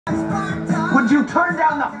Would you turn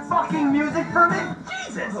down the fucking music for me?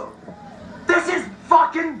 Jesus! This is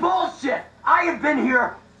fucking bullshit! I have been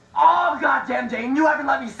here all goddamn day and you haven't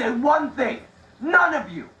let me say one thing! None of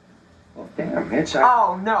you! Well, damn, Mitch,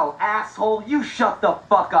 Oh, no, asshole. You shut the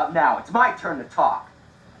fuck up now. It's my turn to talk.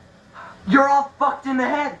 You're all fucked in the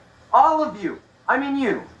head. All of you. I mean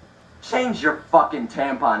you. Change your fucking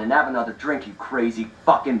tampon and have another drink, you crazy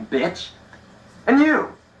fucking bitch. And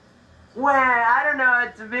you. Well, I don't know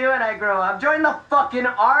what to be when I grow up. Join the fucking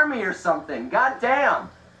army or something. Goddamn.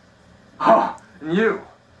 Oh, and you.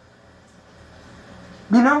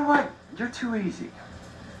 You know what? You're too easy.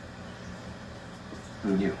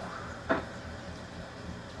 And you.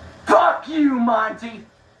 Fuck you, Monty!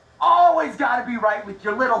 Always gotta be right with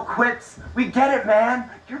your little quips. We get it, man.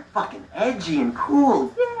 You're fucking edgy and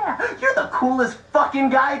cool. Yeah, you're the coolest fucking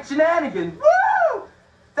guy at Shenanigans. Woo!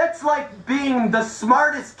 That's like being the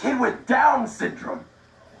smartest kid with Down syndrome.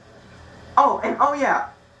 Oh, and oh yeah,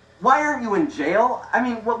 why aren't you in jail? I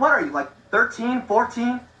mean, what are you, like 13,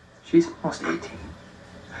 14? she's almost 18.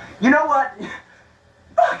 You know what?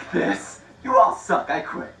 Fuck this. You all suck. I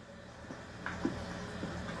quit.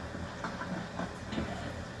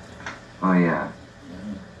 Oh, yeah.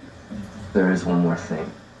 There is one more thing.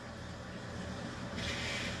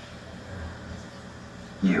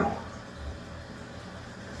 You.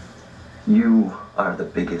 You are the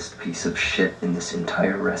biggest piece of shit in this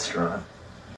entire restaurant.